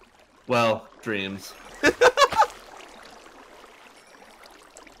 Well, dreams.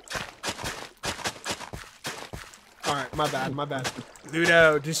 Alright, my bad.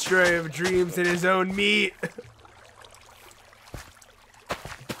 Ludo, destroyer of dreams and his own meat.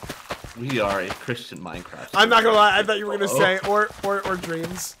 We are a Christian Minecraft. I'm not gonna lie, I thought you were gonna say, or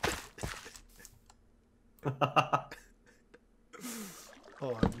dreams.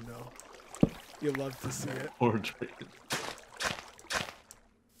 Oh no. You'll love to see it. Or dreams.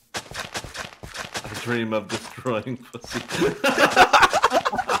 I dream of destroying pussy.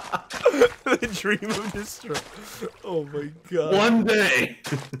 The dream of destroy. Oh my god.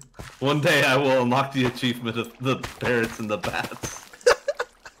 One day I will unlock the achievement of the parrots and the bats.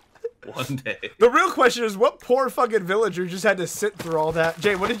 One day. The real question is, what poor fucking villager just had to sit through all that?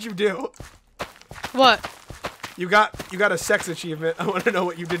 Jay, what did you do? what? You got a sex achievement. I want to know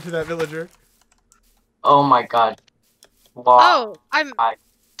what you did to that villager. Oh my god. Wow. Oh, I'm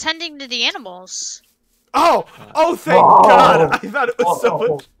tending to the animals. Oh, thank Whoa. God! I thought it was so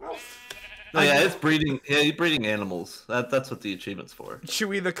much. Oh yeah, it's breeding. Yeah, you're breeding animals. That's what the achievement's for.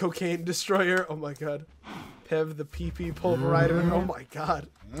 Chewy the cocaine destroyer. Oh my god. Pev the pee-pee pulverizer. Oh my god.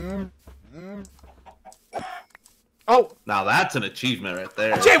 Oh, Now that's an achievement right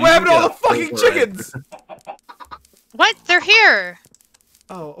there. Jay, what happened to all the fucking chickens? What? They're here.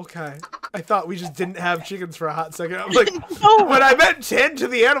 Oh, okay. I thought we just didn't have chickens for a hot second. I was like, No. when I meant tend to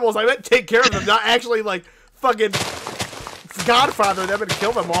the animals, I meant take care of them, not actually like fucking Godfather them and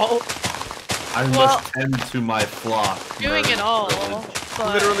kill them all. I must tend to my flock. Doing it all.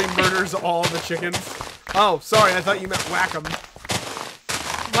 But... Literally murders all the chickens. Oh, sorry, I thought you meant whack them.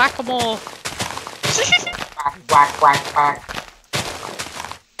 Whack-a-mole. Whack, whack, whack.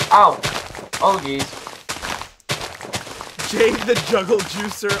 Ow. Oh, jeez. Jade the juggle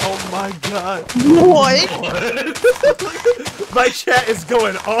juicer. Oh my god. What? My chat is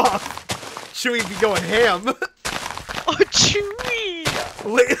going off. Should we be going ham? Oh, Chewy.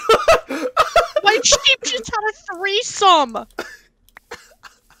 Wait. My sheep just had a threesome.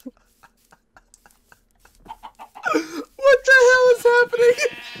 What the hell is happening?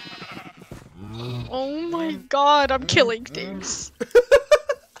 Oh my god, I'm killing things.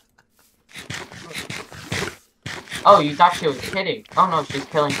 Oh, you thought she was kidding. Oh no, she's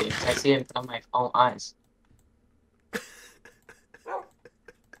killing things. I see it on my own eyes.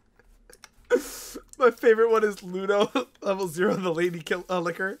 My favorite one is Ludo, level 0, the lady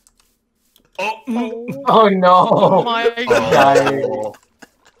liquor. Oh, Oh no! My god. oh.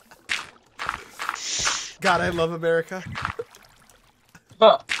 God, I love America.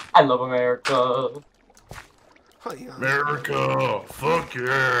 I love America. Oh, yeah. America, fuck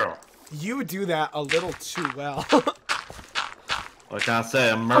yeah. You do that a little too well. What can I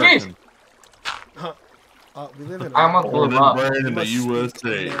say? I'm American. We live in I'm a Born blue up. and bred in the must speak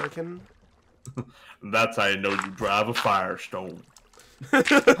USA. American. That's how you know you drive a Firestone.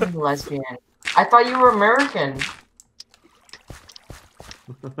 I'm lesbian. I thought you were American.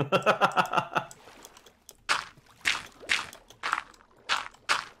 I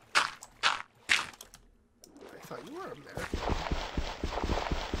thought you were American.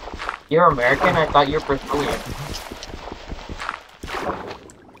 You're American? I thought you were Brazilian.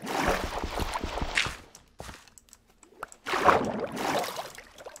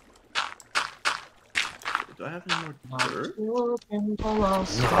 Do I have any more dirt? Sadness.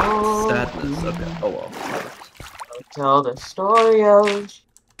 Sadness. Okay. Oh well. Tell the story of.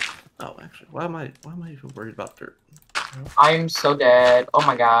 Oh, actually, why am I even worried about dirt? I'm so dead. Oh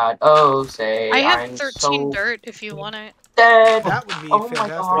my god. Oh, say I have I'm 13 so dirt if you want it. dead. That would be Oh my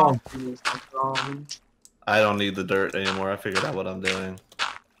fantastic. god. Please, I'm wrong. I don't need the dirt anymore. I figured out what I'm doing.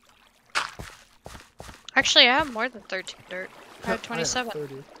 Actually, I have more than 13 dirt. I have I 27.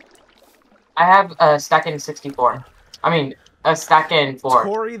 30. I have a stack in 64. I mean, a stack in 4.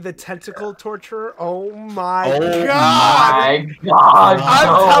 Tori the tentacle torturer. Oh my Oh god! My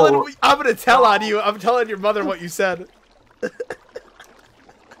god, no. I'm gonna tell on you. I'm telling your mother what you said.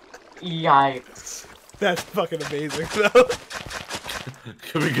 Yikes. That's fucking amazing, though.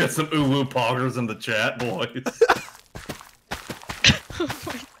 Can we get some uwu poggers in the chat, boys?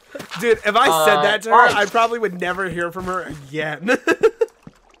 Dude, if I said that to her, nice. I probably would never hear from her again.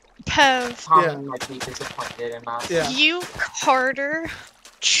 Pev, Tom Yeah. might be disappointed in us. Yeah. you, Carter,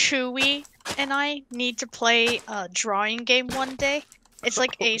 Chewy, and I need to play a drawing game one day. It's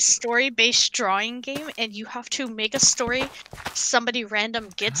like a story-based drawing game, and you have to make a story. Somebody random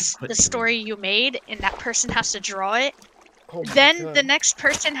gets the story you made, and that person has to draw it. Oh my Then god. the next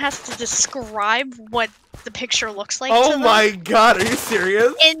person has to describe what the picture looks like. Oh to them. my god, are you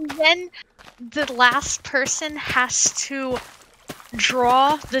serious? And then the last person has to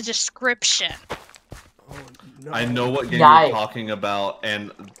draw the description. Oh, no. I know what game Yikes. you're talking about, and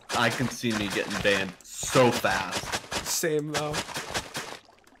I can see me getting banned so fast. Same though.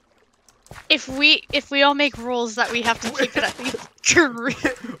 If we all make rules that we have to keep it at least 3.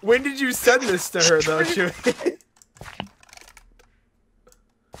 When did you send this to her though, Chewie?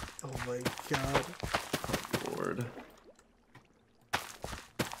 Oh my god. Lord.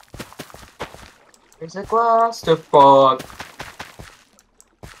 Raise a glass to fuck.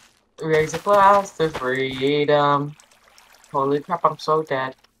 Raise a glass to freedom. Holy crap, I'm so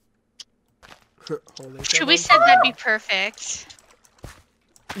dead. Holy Should we crap. said that'd be perfect?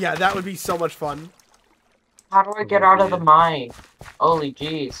 Yeah, that would be so much fun. How do I get out of the mine? Holy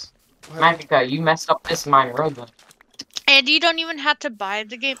jeez. Magika, you messed up this mine road then. And you don't even have to buy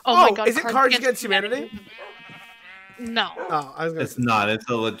the game. Oh, Oh, my god! is it Cards Against Humanity? No. Oh, I was gonna It's not. It's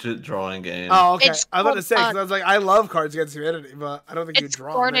a legit drawing game. Oh, okay. It's I was about to say, called, 'cause I was like, I love Cards Against Humanity, but I don't think you It's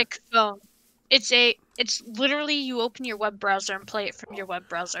draw on it. Gornick Phone. It's literally you open your web browser and play it from your web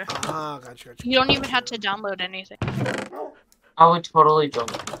browser. Ah, gotcha. You don't even have to download anything. I would totally join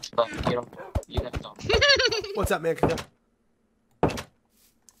it, but you guys don't. What's up, man? Come on.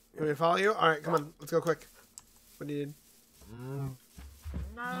 You want me to follow you? Alright, come on. Let's go quick. What do you need?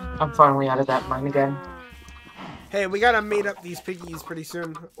 I'm finally out of that mine again. Hey, we gotta mate up these piggies pretty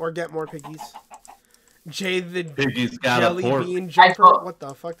soon, or get more piggies. Jay the Piggy's got a Jelly port. Bean Jumper. thought- What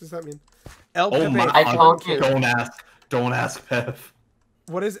the fuck does that mean? El Oh Pepe my! I Fun told Camp. you. Don't ask. Don't ask, Pev.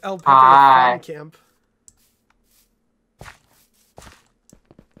 What is El Pepe Hi. Fun Camp?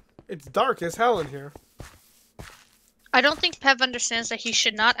 It's dark as hell in here. I don't think Pev understands that he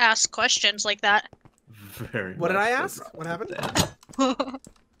should not ask questions like that. Very. What did much I so, ask? bro. What happened? Oh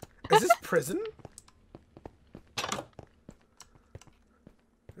Is this prison?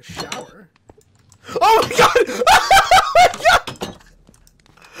 A shower? Oh my god! Oh my god!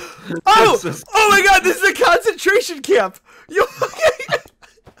 Oh! This is- Oh my god, this is a concentration camp! You okay?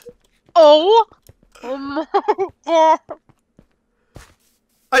 Oh my god.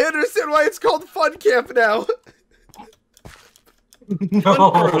 I understand why it's called Fun Camp now.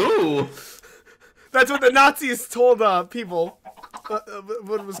 No. Ooh. That's what the Nazis told people. What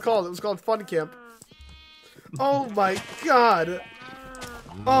it was called. It was called Fun Camp. Oh my god.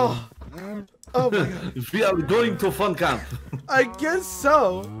 Oh. Oh my god. We are going to fun camp. I guess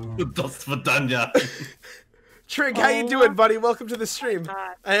so. Das Vidania. Trig, how you doing, buddy? Welcome to the stream.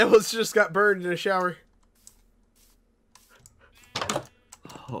 God. I almost just got burned in a shower.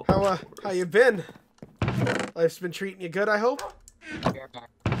 Oh, How you been? Life's been treating you good, I hope?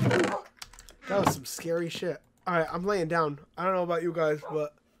 That was some scary shit. Alright, I'm laying down. I don't know about you guys,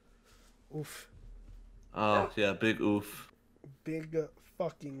 but... Oof. oh yeah, big oof. Big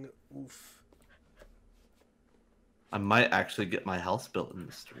fucking oof. I might actually get my house built in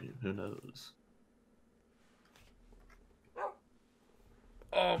the stream. Who knows?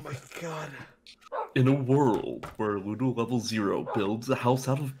 Oh my god. In a world where Ludo Level 0 builds a house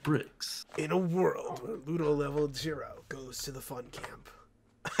out of bricks. In a world where Ludo Level 0 goes to the fun camp.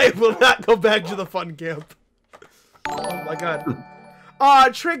 I will not go back to the fun camp. Oh my god.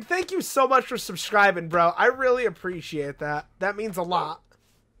 Trig, thank you so much for subscribing, bro. I really appreciate that. That means a lot.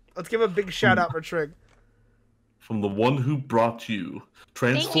 Let's give a big shout out for Trig. From the one who brought you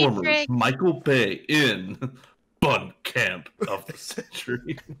Transformers, Trig. Michael Bay in Fun Camp of the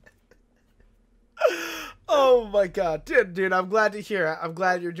Century. Oh my god. Dude, I'm glad to hear it. I'm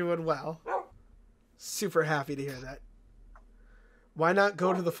glad you're doing well. Super happy to hear that. Why not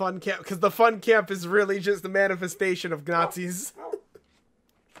go to the fun camp? Because the fun camp is really just the manifestation of Nazis.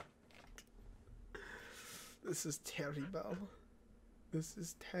 This is terrible. This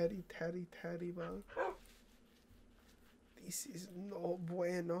is terrible. This is no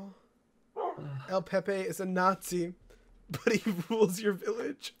bueno. El Pepe is a Nazi, but he rules your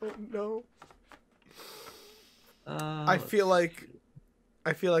village. Oh no. I feel like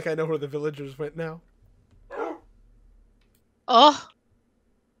I know where the villagers went now. Oh.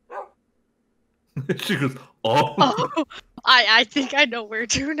 She goes, oh. Oh. I think I know where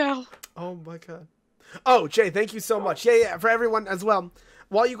to now. Oh my god. Oh, Jay, thank you so much. Yeah, for everyone as well.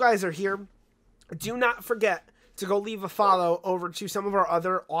 While you guys are here, do not forget to go leave a follow over to some of our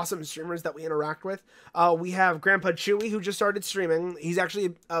other awesome streamers that we interact with. We have Grandpa Chewy, who just started streaming. He's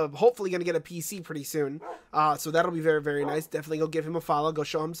actually hopefully going to get a PC pretty soon. So that'll be very, very nice. Definitely go give him a follow. Go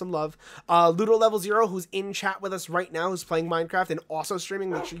show him some love. Ludo Level Zero, who's in chat with us right now, who's playing Minecraft and also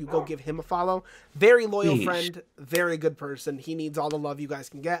streaming. Make sure you go give him a follow. Very loyal friend. Very good person. He needs all the love you guys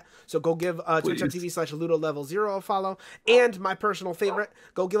can get. So go give twitch.tv/Ludo Level Zero a follow. And my personal favorite,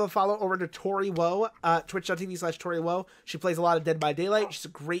 go give a follow over to Tori Woe. Twitch.tv/Tori Woe. She plays a lot of Dead by Daylight. She's a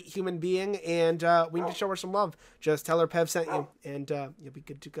great human being, and we need to show her some love. Just tell her Pev sent you, and you'll be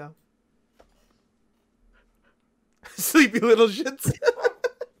good to go. Sleepy little shits.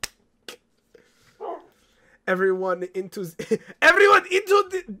 Everyone into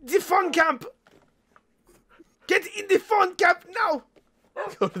the fun camp. Get in the fun camp now.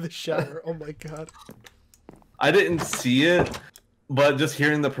 Go to the shower. Oh my god. I didn't see it, but just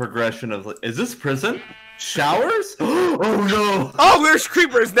hearing the progression of, like, is this prison? Showers? Oh no! Oh, there's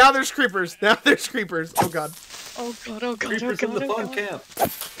creepers. Now there's creepers. Now there's creepers. Oh god. Oh god, oh god, Creepers in the fun camp.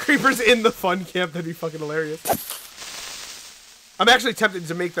 Creepers in the fun camp. That'd be fucking hilarious. I'm actually tempted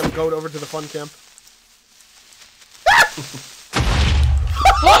to make them go over to the fun camp.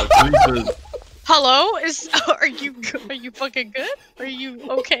 Hello? Are you fucking good? Are you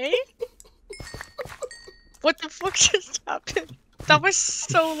okay? What the fuck just happened? That was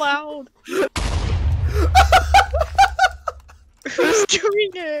so loud. Who's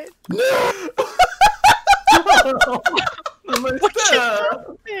doing it? What just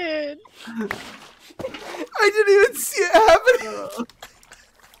happened? I didn't even see it happening.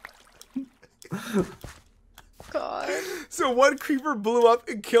 God. So one creeper blew up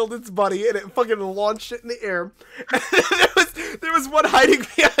and killed its buddy, and it fucking launched it in the air. And then there was one hiding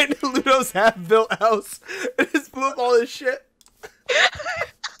behind Ludo's half-built house, and it just blew up all his shit.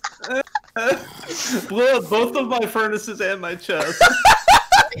 Blew up both of my furnaces and my chest.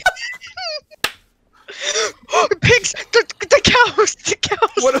 Pigs! The cows! The cows!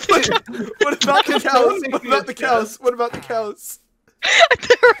 What about the cows? What about the cows? What about the cows?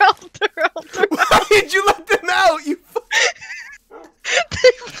 They're out. Why did you let them out? You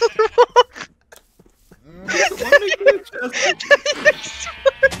They flew off.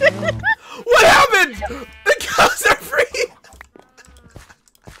 What happened? The cows are free!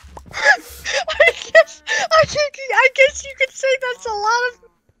 I guess you could say that's a lot of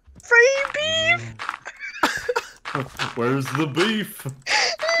free beef. Where's the beef?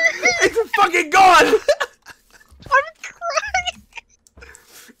 It's fucking gone! I'm crying.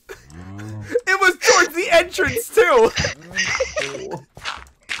 It was towards the entrance too!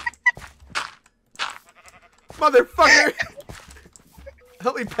 Motherfucker!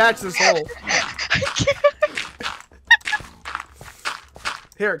 Help me patch this hole. I can't.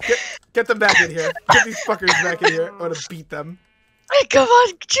 Here, get them back in here. Get these fuckers back in here. I'm gonna beat them. Hey, come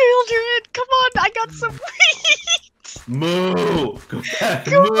on, children! Come on, I got some wheat! Moo! Go back!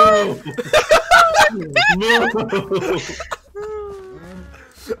 Moo!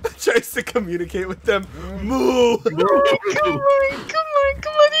 Tries to communicate with them. Moo! Come on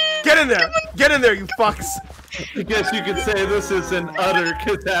in! Get in there! Get in there, you fucks! I guess you could say this is an utter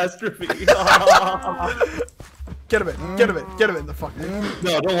catastrophe. Get him in the fucker.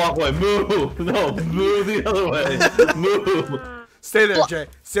 No, don't walk away. Moo! No, moo the other way. Moo! Stay there, Jay.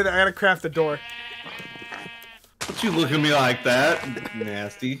 Stay there. I gotta craft the door. Don't you look at me like that,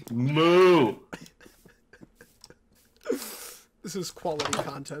 nasty. Moo! This is quality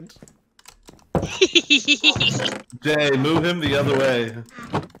content. Jay, move him the other way.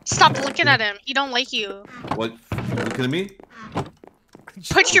 Stop looking at him. He don't like you. What? Looking at me?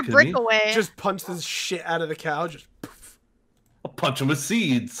 Put your Look at brick me? away. Just punch this shit out of the cow. Just poof. I'll punch him with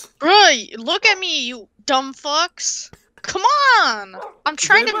seeds. Bruh, look at me, you dumb fucks. Come on! I'm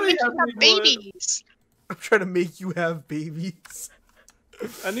trying to anybody make you have have any wood? babies. I'm trying to make you have babies.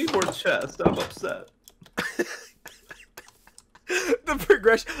 I need more chest. I'm upset. The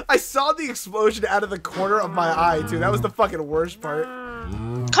progression. I saw the explosion out of the corner of my eye, too. That was the fucking worst part.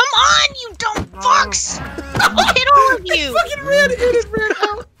 Come on, you dumb fucks! I'll hit all of you! Fucking ran in and ran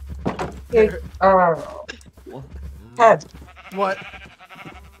out. Ted, What?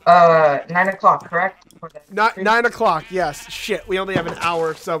 9 o'clock, correct? Not 9 o'clock, yes. Shit, we only have an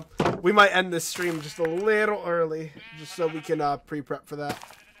hour, so we might end this stream just a little early, just so we can pre-prep for that.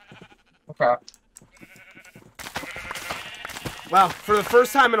 Okay. Wow, for the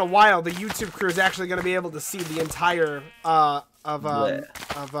first time in a while, the YouTube crew is actually going to be able to see the entire of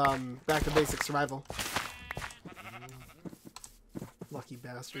Back to Basics Survival. Lucky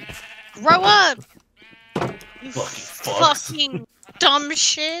bastards. Grow up! You Fucking fucking dumb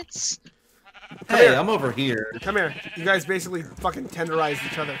shits. Hey, here. I'm over here. Come here. You guys basically fucking tenderized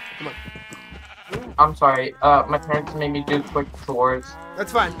each other. Come on. I'm sorry. My parents made me do quick chores.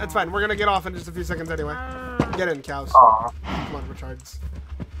 That's fine. That's fine. We're going to get off in just a few seconds anyway. Get in, cows. Aw. Come on, retards.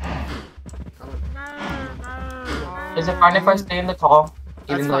 Come on. Is it fine if I stay in the call?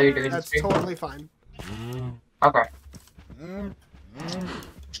 That's Even though fine. you're doing the That's stream? totally fine. Okay.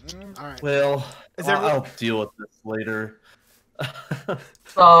 Alright. Well, Is there- I'll deal with this later.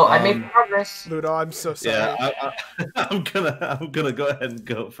 So, I made progress. Ludo, I'm so sorry. Yeah, I'm gonna go ahead and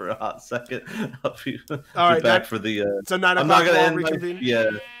go for a hot second. I'll be Alright, back that- for the. So 9 I'm not o'clock gonna we'll end my, reconvene? yeah.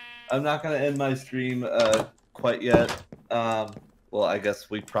 I'm not gonna end my stream quite yet. Well, I guess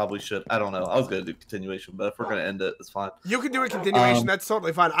we probably should. I don't know. I was gonna do continuation, but if we're gonna end it, it's fine. You can do a continuation. That's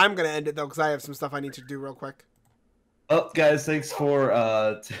totally fine. I'm going to end it, though, because I have some stuff I need to do real quick. Oh, guys, thanks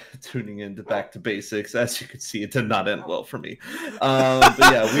for tuning in to Back to Basics. As you can see, it did not end well for me. But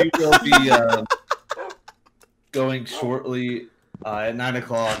yeah, we will be going shortly at 9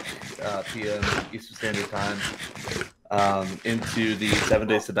 o'clock p.m. Eastern Standard Time into the 7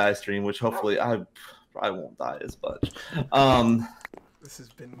 Days to Die stream, which hopefully I won't die as much. This has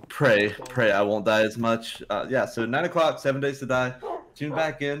been... Pray I won't die as much. Yeah, so 9 o'clock, 7 Days to Die. Tune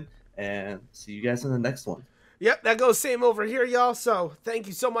back in, and see you guys in the next one. Yep, that goes same over here, y'all. So thank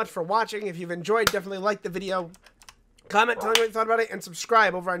you so much for watching. If you've enjoyed, definitely like the video. Comment, tell me what you thought about it, and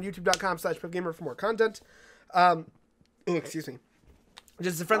subscribe over on youtube.com/PevGamer for more content. Excuse me.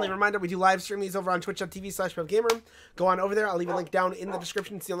 Just a friendly reminder, we do live stream these over on twitch.tv/PevGamer. Go on over there. I'll leave a link down in the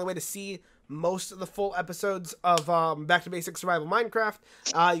description. It's the only way to see most of the full episodes of Back to Basics Survival Minecraft.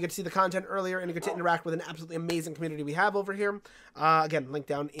 You get to see the content earlier, and you get to interact with an absolutely amazing community we have over here. Again, link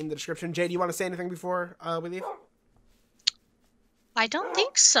down in the description. Jay, do you want to say anything before we leave? I don't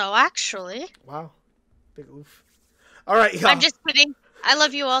think so, actually. Wow. Big oof. All right, y'all. I'm just kidding. I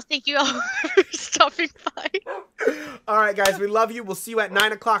love you all. Thank you all for stopping by. All right, guys, we love you. We'll see you at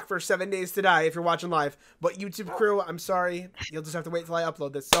 9 o'clock for 7 Days to Die if you're watching live. But YouTube crew, I'm sorry. You'll just have to wait till I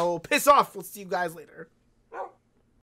upload this. So piss off. We'll see you guys later.